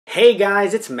Hey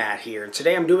guys, it's Matt here, and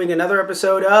today I'm doing another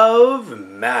episode of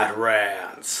Matt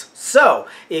Rants. So,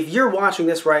 if you're watching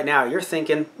this right now, you're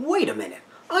thinking, wait a minute,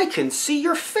 I can see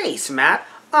your face, Matt.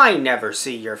 I never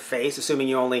see your face, assuming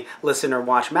you only listen or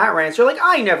watch Matt Rants. You're like,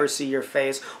 I never see your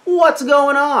face. What's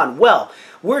going on? Well,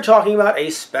 we're talking about a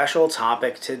special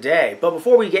topic today. But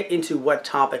before we get into what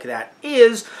topic that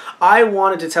is, I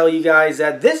wanted to tell you guys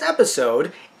that this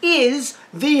episode is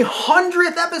the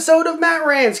 100th episode of Matt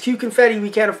Rants. Cue confetti we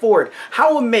can't afford.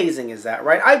 How amazing is that,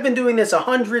 right? I've been doing this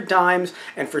 100 times,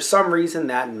 and for some reason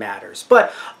that matters.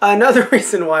 But another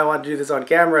reason why I want to do this on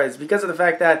camera is because of the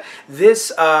fact that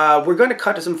this, we're going to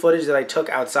cut to some footage that I took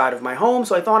outside of my home.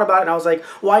 So I thought about it, and I was like,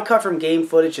 why cut from game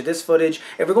footage to this footage?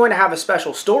 If we're going to have a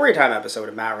special story time episode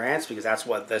of Matt Rants, because that's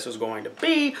what this was going to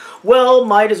be, well,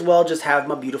 might as well just have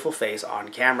my beautiful face on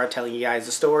camera telling you guys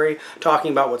the story,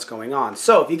 talking about what's going on.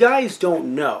 So if you guys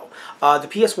don't know, the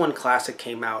PS1 Classic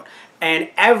came out, and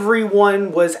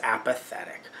everyone was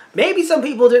apathetic. Maybe some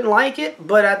people didn't like it,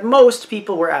 but at most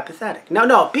people were apathetic. Now,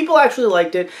 no, people actually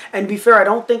liked it, and to be fair, I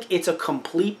don't think it's a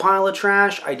complete pile of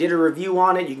trash. I did a review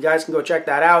on it. You guys can go check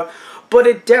that out. But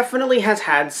it definitely has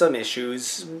had some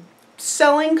issues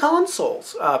selling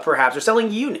consoles, perhaps, or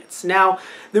selling units. Now,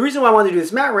 the reason why I wanted to do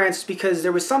this Matt Rants is because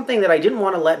there was something that I didn't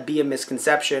want to let be a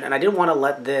misconception, and I didn't want to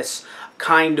let this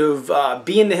kind of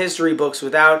be in the history books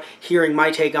without hearing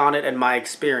my take on it and my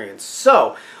experience.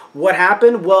 So, what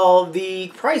happened? Well, the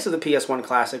price of the PS1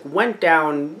 Classic went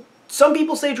down. Some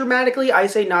people say dramatically, I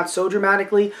say not so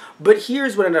dramatically, but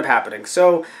here's what ended up happening.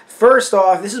 So, first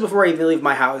off, this is before I even leave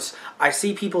my house, I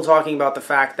see people talking about the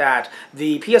fact that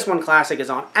the PS1 Classic is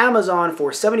on Amazon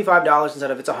for $75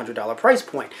 instead of its $100 price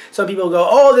point. Some people go,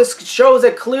 oh, this shows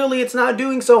that clearly it's not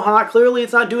doing so hot, clearly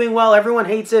it's not doing well, everyone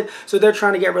hates it, so they're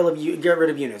trying to get rid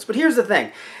of units. But here's the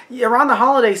thing, around the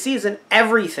holiday season,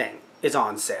 everything is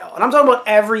on sale. And I'm talking about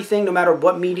everything, no matter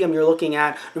what medium you're looking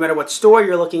at, no matter what store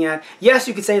you're looking at. Yes,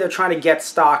 you could say they're trying to get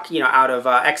stock, out of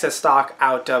excess stock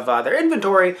out of their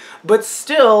inventory, but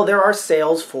still there are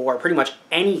sales for pretty much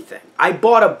anything. I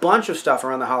bought a bunch of stuff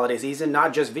around the holiday season,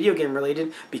 not just video game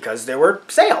related, because there were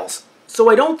sales. So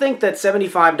I don't think that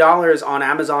 $75 on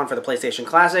Amazon for the PlayStation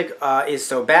Classic is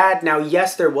so bad. Now,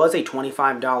 yes, there was a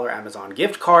 $25 Amazon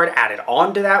gift card added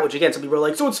on to that, which again, some people are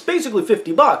like, so it's basically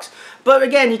 50 bucks. But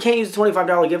again, you can't use the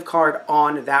 $25 gift card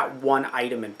on that one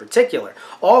item in particular.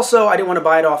 Also, I didn't want to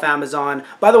buy it off Amazon.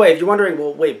 By the way, if you're wondering,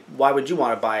 well, wait, why would you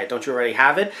want to buy it? Don't you already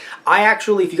have it? I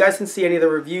actually, if you guys can see any of the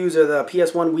reviews or the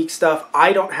PS1 Week stuff,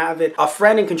 I don't have it. A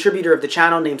friend and contributor of the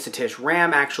channel named Satish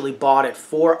Ram actually bought it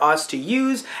for us to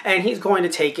use, and he's going to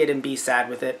take it and be sad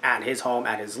with it at his home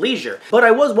at his leisure. But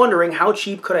I was wondering, how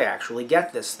cheap could I actually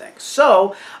get this thing?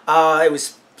 So, it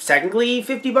was technically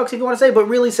 50 bucks if you want to say, but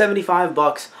really 75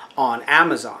 bucks on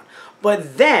Amazon.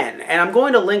 But then, and I'm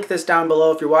going to link this down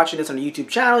below, if you're watching this on a YouTube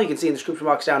channel, you can see in the description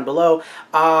box down below,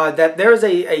 that there's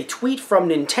a tweet from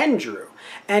Nintendo.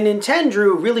 And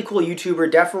Nintendo, really cool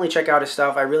YouTuber, definitely check out his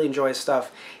stuff, I really enjoy his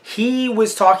stuff. He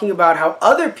was talking about how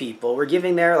other people were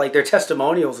giving their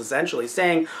testimonials, essentially,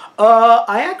 saying,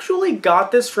 I actually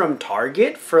got this from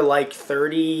Target for like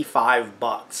 35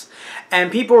 bucks.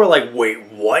 And people were like,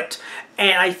 wait, what?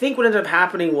 And I think what ended up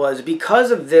happening was,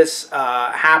 because of this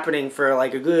happening for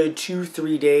like a good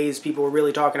 2-3 days, people were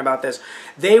really talking about this,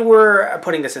 they were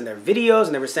putting this in their videos,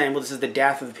 and they were saying, well, this is the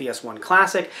death of the PS1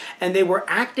 Classic, and they were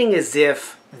acting as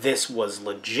if this was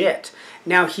legit.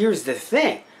 Now, here's the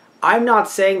thing. I'm not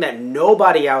saying that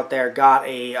nobody out there got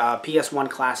a PS1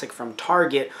 Classic from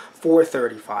Target for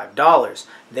 $35.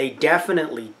 They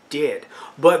definitely did.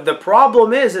 But the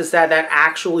problem is that that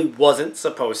actually wasn't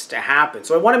supposed to happen.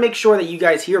 So I want to make sure that you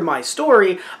guys hear my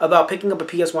story about picking up a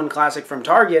PS1 Classic from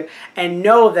Target and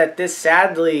know that this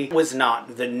sadly was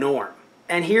not the norm.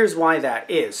 And here's why that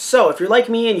is. So, if you're like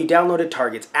me and you downloaded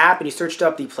Target's app and you searched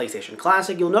up the PlayStation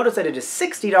Classic, you'll notice that it is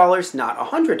 $60, not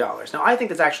 $100. Now, I think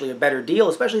that's actually a better deal,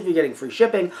 especially if you're getting free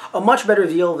shipping. A much better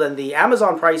deal than the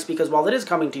Amazon price, because while it is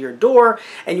coming to your door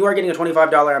and you are getting a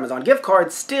 $25 Amazon gift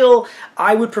card, still,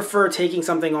 I would prefer taking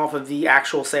something off of the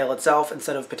actual sale itself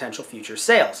instead of potential future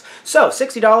sales. So,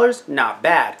 $60, not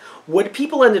bad. What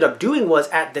people ended up doing was,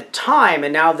 at the time,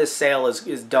 and now this sale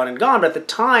is done and gone, but at the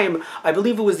time, I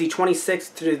believe it was the 26th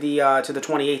to the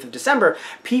 28th of December,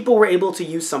 people were able to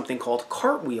use something called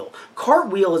Cartwheel.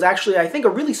 Cartwheel is actually, I think, a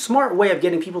really smart way of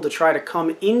getting people to try to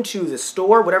come into the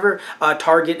store, whatever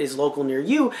Target is local near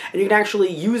you, and you can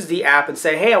actually use the app and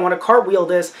say, hey, I want to Cartwheel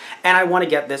this, and I want to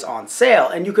get this on sale.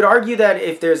 And you could argue that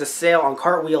if there's a sale on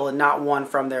Cartwheel and not one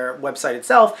from their website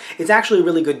itself, it's actually a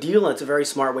really good deal, and it's a very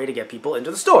smart way to get people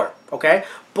into the store, okay?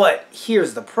 But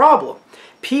here's the problem.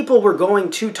 people were going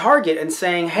to Target and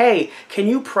saying, hey, can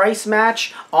you price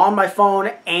match on my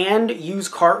phone and use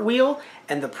Cartwheel?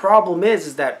 And the problem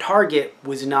is that Target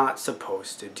was not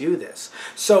supposed to do this.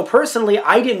 So personally,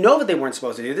 I didn't know that they weren't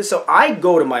supposed to do this. So I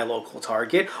go to my local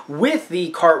Target with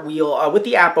the Cartwheel, with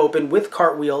the app open, with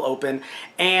Cartwheel open.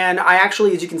 And I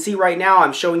actually, as you can see right now,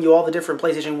 I'm showing you all the different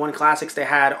PlayStation 1 Classics they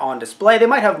had on display. They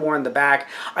might have more in the back.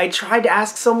 I tried to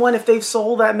ask someone if they've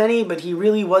sold that many, but he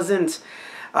really wasn't.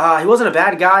 He wasn't a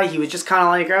bad guy. He was just kind of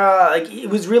like it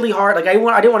was really hard. Like I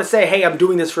didn't want to say, hey, I'm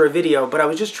doing this for a video, but I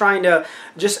was just trying to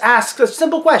just ask a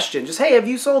simple question. Just, hey, have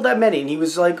you sold that many? And he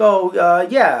was like, oh,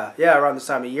 yeah, around this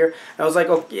time of year. And I was like,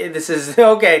 okay, this is,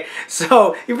 okay.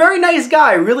 So, a very nice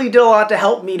guy. Really did a lot to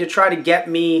help me to try to get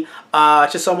me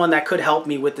to someone that could help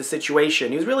me with the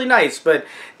situation. He was really nice, but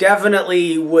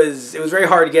definitely it was very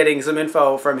hard getting some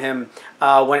info from him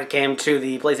when it came to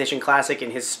the PlayStation Classic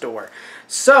in his store.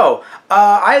 So,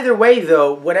 either way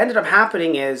though, what ended up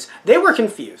happening is they were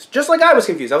confused. Just like I was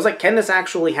confused. I was like, can this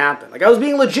actually happen? Like, I was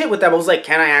being legit with them. I was like,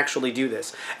 can I actually do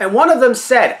this? And one of them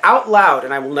said out loud,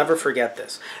 and I will never forget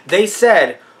this, they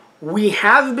said, we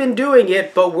have been doing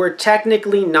it, but we're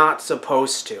technically not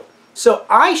supposed to. So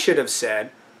I should have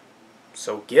said,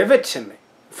 so give it to me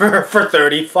for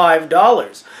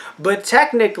 $35. But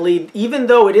technically, even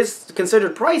though it is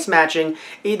considered price matching,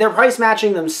 they're price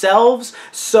matching themselves,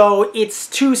 so it's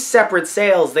two separate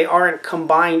sales. They aren't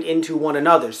combined into one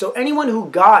another. So anyone who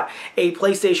got a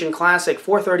PlayStation Classic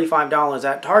for $35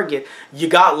 at Target, you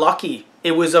got lucky.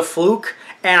 It was a fluke,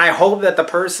 and I hope that the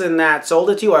person that sold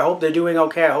it to you, I hope they're doing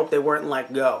okay. I hope they weren't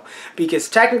let go. Because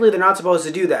technically they're not supposed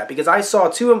to do that. Because I saw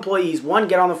two employees, one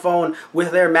get on the phone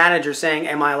with their manager saying,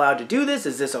 am I allowed to do this?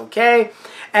 Is this okay?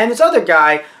 And this other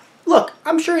guy, look,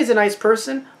 I'm sure he's a nice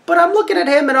person, but I'm looking at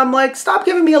him and I'm like, stop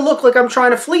giving me a look like I'm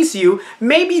trying to fleece you.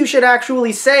 Maybe you should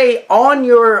actually say on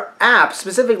your app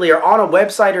specifically or on a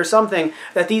website or something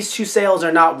that these two sales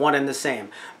are not one and the same.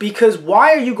 Because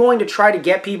why are you going to try to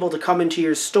get people to come into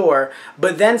your store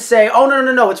but then say, oh,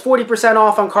 no, it's 40%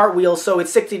 off on Cartwheel, so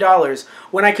it's $60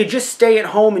 when I could just stay at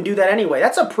home and do that anyway?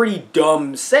 That's a pretty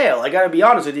dumb sale. I gotta be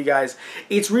honest with you guys.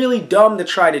 It's really dumb to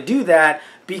try to do that.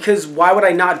 Because why would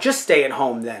I not just stay at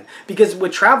home then? Because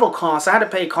with travel costs, I had to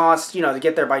pay costs, to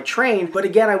get there by train. But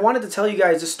again, I wanted to tell you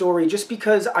guys this story just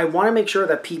because I want to make sure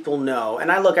that people know. And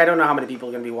I don't know how many people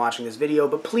are going to be watching this video,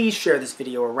 but please share this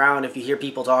video around if you hear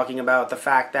people talking about the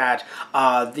fact that,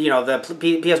 the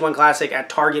PS1 Classic at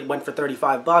Target went for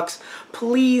 $35.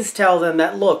 Please tell them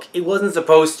that, look, it wasn't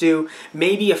supposed to.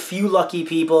 Maybe a few lucky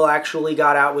people actually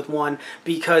got out with one,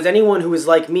 because anyone who is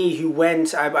like me who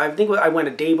went, I think I went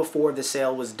a day before the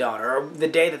sale was done, or the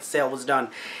day that the sale was done,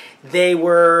 they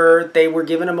were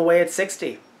giving them away at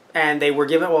 60. And they were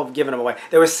giving them away.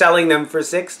 They were selling them for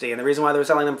 60. And the reason why they were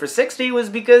selling them for 60 was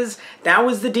because that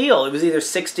was the deal. It was either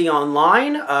 60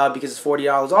 online, because it's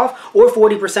 $40 off, or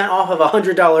 40% off of a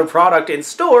 $100 product in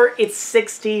store. It's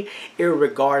 60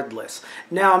 irregardless.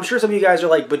 Now, I'm sure some of you guys are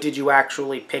like, but did you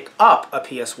actually pick up a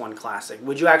PS1 Classic?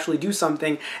 Would you actually do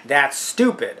something that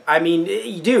stupid? I mean,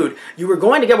 dude, you were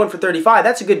going to get one for 35.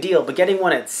 That's a good deal. But getting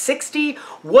one at 60,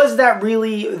 was that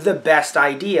really the best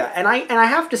idea? And I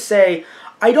have to say,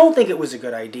 I don't think it was a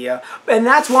good idea, and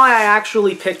that's why I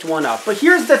actually picked one up. But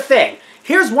here's the thing.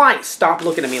 Here's why. Stop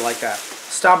looking at me like that.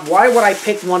 Stop. Why would I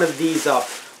pick one of these up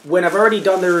when I've already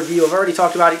done the review? I've already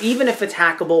talked about it. Even if it's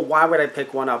hackable, why would I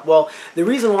pick one up? Well, the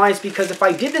reason why is because if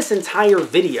I did this entire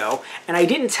video and I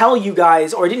didn't tell you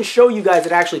guys, or I didn't show you guys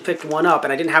that I actually picked one up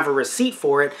and I didn't have a receipt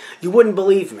for it, you wouldn't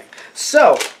believe me.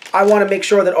 So, I want to make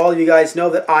sure that all of you guys know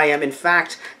that I am, in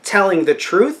fact, telling the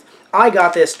truth. I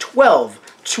got this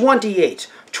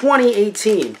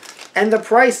 12/28/2018, and the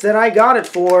price that I got it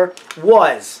for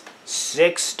was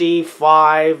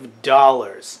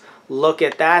 $65. Look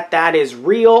at that. That is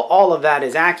real. All of that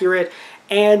is accurate.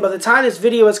 And by the time this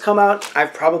video has come out,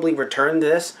 I've probably returned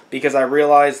this because I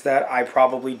realized that I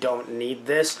probably don't need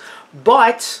this.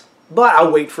 But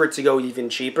I'll wait for it to go even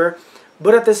cheaper.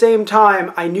 But at the same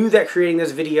time, I knew that creating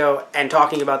this video and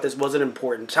talking about this was an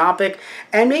important topic.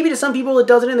 And maybe to some people it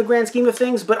doesn't in the grand scheme of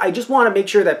things, but I just want to make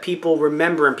sure that people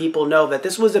remember and people know that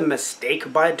this was a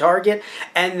mistake by Target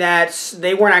and that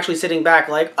they weren't actually sitting back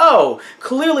like, oh,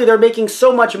 clearly they're making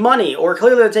so much money, or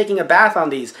clearly they're taking a bath on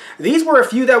these. These were a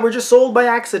few that were just sold by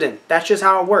accident. That's just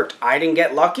how it worked. I didn't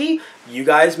get lucky. You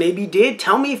guys maybe did.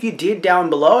 Tell me if you did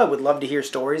down below. I would love to hear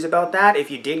stories about that.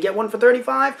 If you did get one for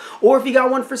 $35 or if you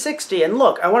got one for $60. And And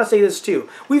look, I want to say this too.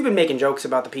 We've been making jokes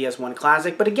about the PS1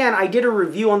 Classic, but again, I did a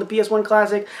review on the PS1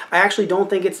 Classic. I actually don't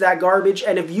think it's that garbage,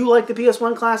 and if you like the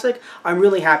PS1 Classic, I'm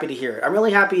really happy to hear it. I'm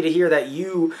really happy to hear that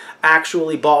you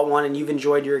actually bought one and you've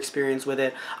enjoyed your experience with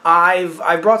it.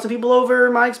 I've brought some people over.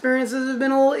 My experiences have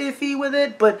been a little iffy with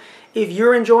it, but if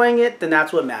you're enjoying it, then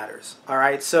that's what matters.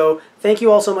 Alright, so thank you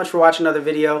all so much for watching another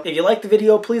video. If you liked the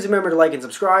video, please remember to like and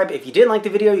subscribe. If you didn't like the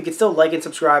video, you can still like and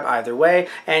subscribe either way.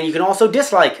 And you can also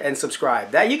dislike and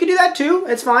subscribe. You can do that too.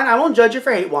 It's fine. I won't judge you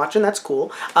for hate watching. That's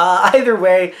cool. Either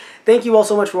way, thank you all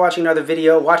so much for watching another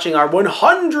video, watching our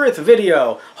 100th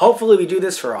video. Hopefully we do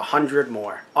this for 100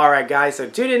 more. Alright guys, so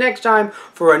tune in next time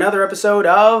for another episode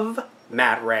of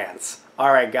Matt Rants.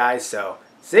 Alright guys, so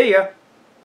see ya.